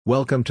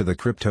Welcome to the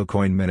Crypto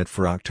Coin Minute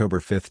for October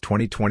 5,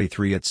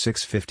 2023 at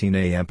 6:15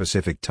 a.m.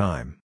 Pacific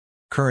Time.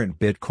 Current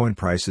Bitcoin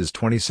price is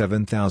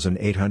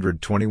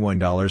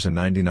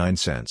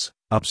 $27,821.99,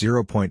 up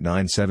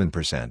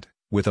 0.97%,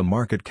 with a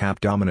market cap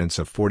dominance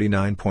of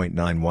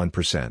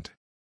 49.91%.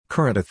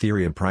 Current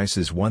Ethereum price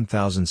is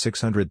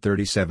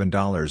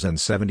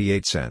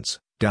 $1,637.78,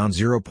 down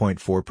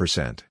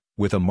 0.4%,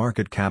 with a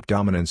market cap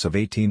dominance of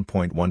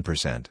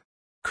 18.1%.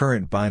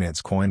 Current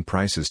Binance Coin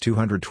price is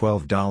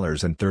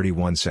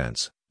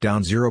 $212.31,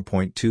 down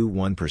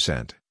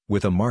 0.21%,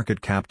 with a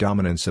market cap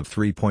dominance of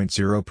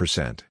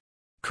 3.0%.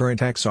 Current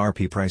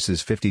XRP price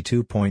is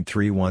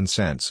 52.31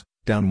 cents,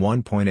 down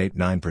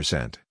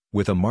 1.89%,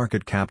 with a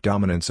market cap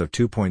dominance of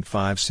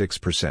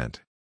 2.56%.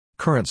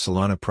 Current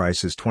Solana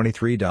price is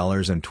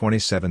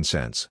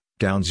 $23.27,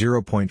 down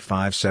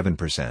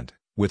 0.57%,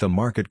 with a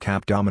market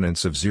cap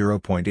dominance of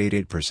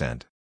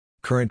 0.88%.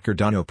 Current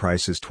Cardano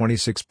price is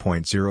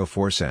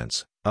 26.04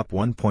 cents, up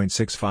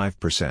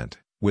 1.65%,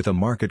 with a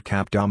market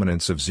cap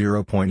dominance of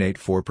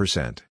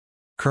 0.84%.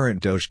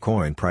 Current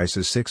Dogecoin price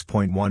is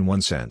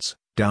 6.11 cents,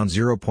 down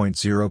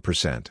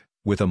 0.0%,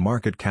 with a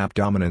market cap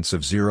dominance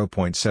of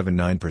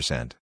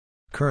 0.79%.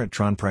 Current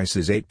Tron price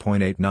is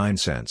 8.89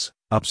 cents,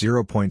 up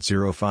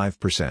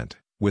 0.05%,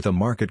 with a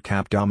market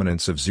cap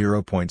dominance of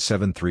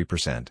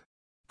 0.73%.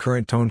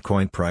 Current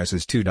Toncoin price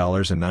is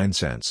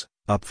 $2.09,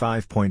 up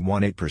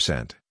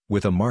 5.18%.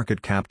 with a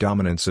market cap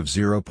dominance of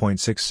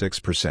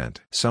 0.66%.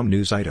 Some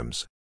news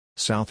items.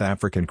 South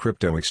African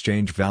crypto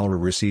exchange Valora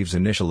receives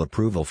initial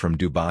approval from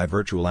Dubai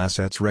Virtual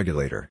Assets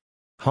Regulator.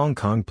 Hong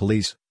Kong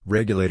police,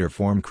 regulator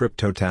form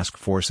crypto task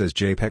force as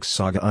JPEX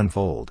saga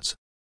unfolds.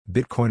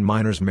 Bitcoin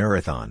miners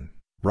marathon,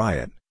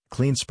 riot,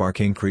 CleanSpark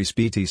increase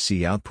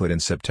BTC output in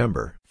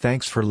September.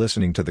 Thanks for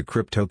listening to the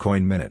Crypto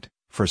Coin Minute.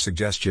 For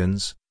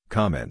suggestions,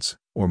 comments,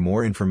 or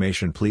more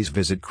information please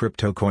visit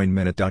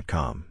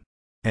CryptoCoinMinute.com.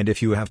 And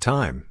if you have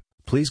time,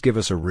 please give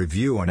us a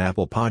review on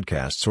Apple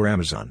Podcasts or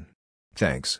Amazon. Thanks.